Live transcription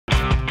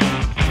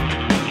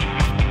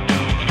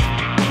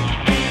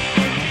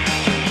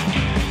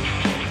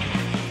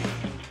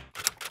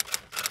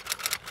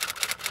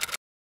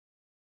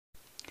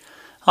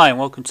Hi and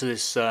welcome to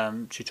this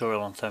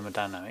tutorial on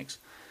thermodynamics.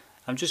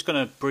 I'm just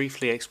going to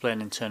briefly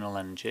explain internal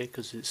energy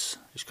because it's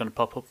going to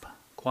pop up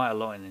quite a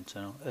lot in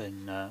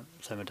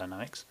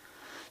thermodynamics.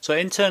 So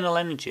internal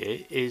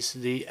energy is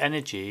the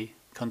energy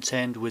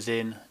contained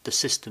within the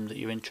system that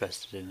you're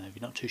interested in. If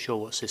you're not too sure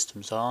what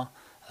systems are,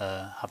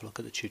 have a look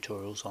at the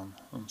tutorials on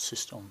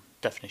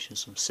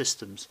definitions of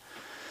systems.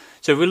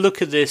 So if we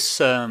look at this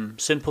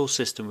simple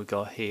system we've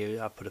got here,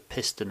 I put a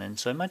piston in.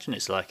 So imagine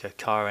it's like a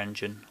car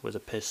engine with a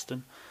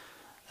piston.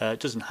 It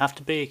doesn't have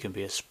to be, it can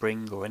be a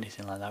spring or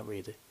anything like that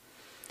really.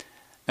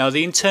 Now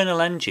the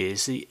internal energy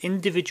is the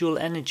individual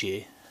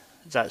energy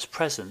that's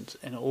present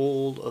in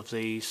all of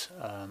these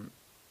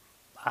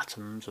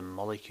atoms and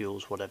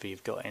molecules, whatever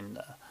you've got in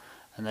there,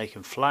 and they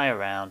can fly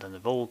around and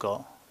they've all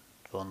got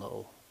their own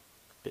little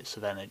bits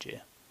of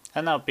energy.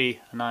 And that'll be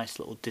a nice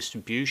little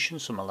distribution.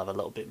 Some will have a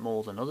little bit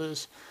more than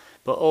others,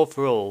 but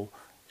overall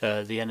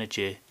the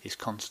energy is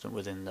constant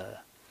within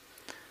there.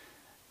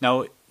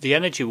 Now the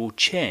energy will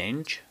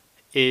change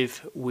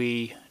if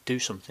we do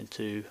something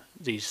to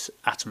these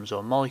atoms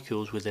or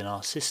molecules within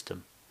our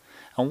system.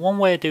 And one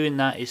way of doing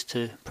that is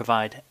to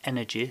provide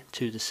energy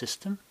to the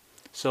system.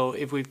 So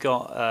if we've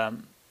got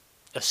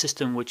a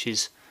system which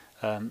is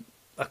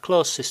a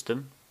closed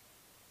system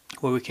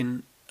where we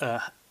can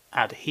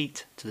add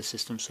heat to the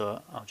system,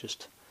 so I'll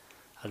just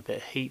add a bit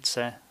of heat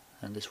there,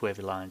 and this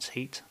wavy line's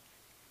heat.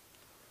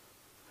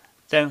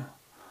 Then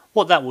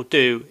what that will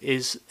do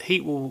is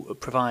heat will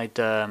provide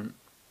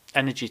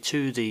energy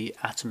to the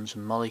atoms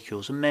and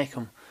molecules and make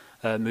them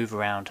move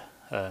around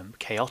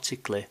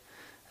chaotically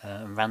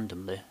and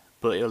randomly,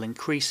 but it'll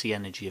increase the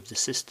energy of the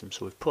system.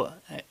 So we've put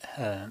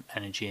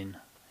energy in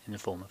the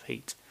form of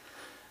heat.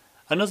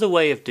 Another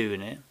way of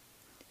doing it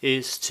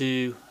is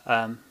to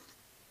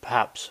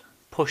perhaps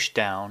push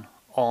down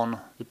on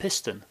the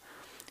piston.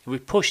 If we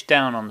push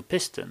down on the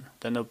piston,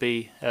 then there'll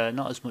be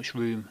not as much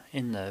room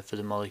in there for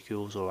the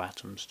molecules or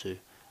atoms to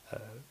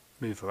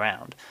move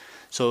around.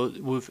 So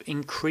we've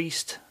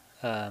increased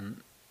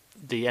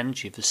the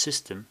energy of the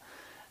system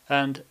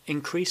and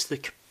increase the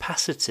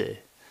capacity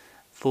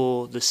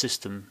for the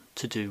system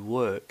to do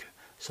work.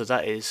 So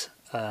that is,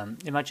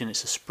 imagine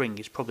it's a spring.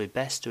 It's probably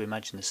best to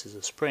imagine this as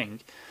a spring.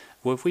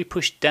 Well, if we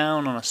push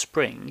down on a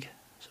spring,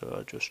 so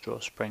I'll just draw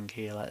a spring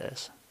here like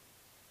this.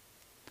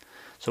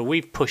 So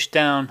we've pushed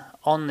down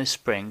on this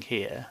spring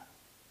here.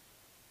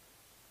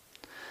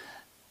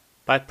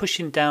 By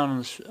pushing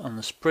down on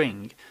the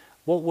spring,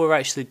 what we're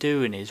actually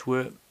doing is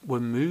we're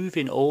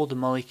moving all the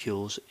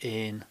molecules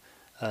in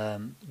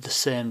the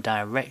same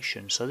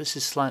direction. So this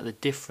is slightly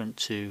different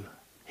to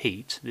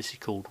heat. This is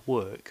called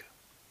work.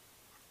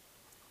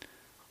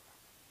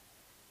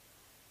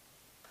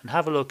 And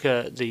have a look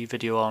at the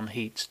video on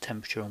heat,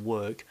 temperature and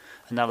work,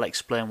 and that'll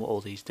explain what all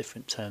these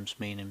different terms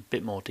mean in a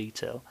bit more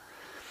detail.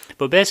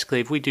 But basically,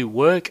 if we do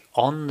work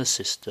on the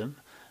system,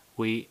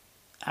 we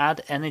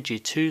add energy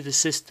to the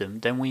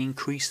system, then we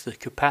increase the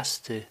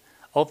capacity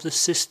of the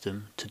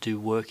system to do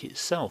work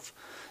itself.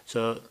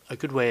 So a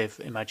good way of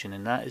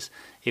imagining that is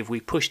if we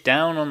push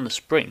down on the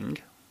spring,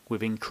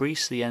 we've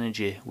increased the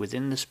energy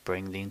within the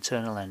spring, the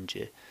internal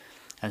energy,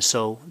 and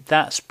so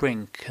that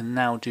spring can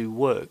now do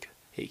work.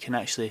 It can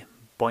actually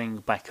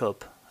boing back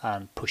up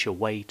and push a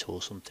weight or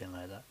something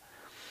like that.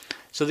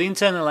 So the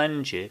internal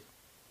energy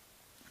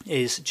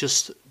is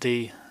just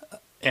the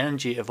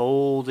energy of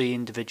all the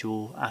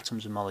individual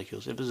atoms and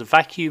molecules. If there's a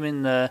vacuum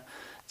in there,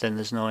 then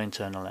there's no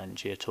internal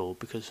energy at all,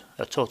 because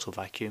a total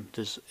vacuum,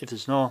 if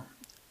there's no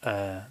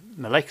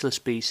molecular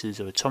species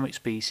or atomic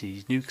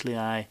species,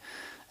 nuclei,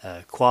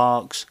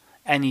 quarks,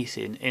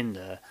 anything in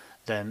there,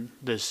 then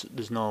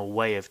there's no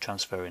way of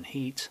transferring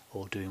heat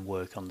or doing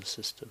work on the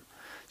system.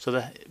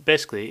 So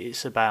basically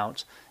it's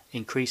about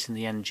increasing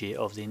the energy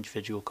of the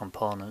individual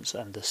components,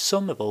 and the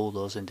sum of all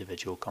those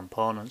individual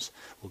components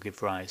will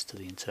give rise to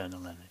the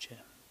internal energy.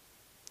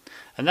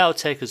 And that will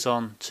take us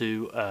on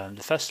to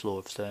the first law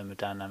of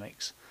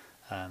thermodynamics,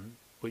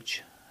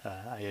 which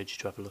I urge you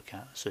to have a look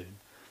at soon.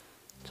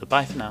 So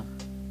bye for now.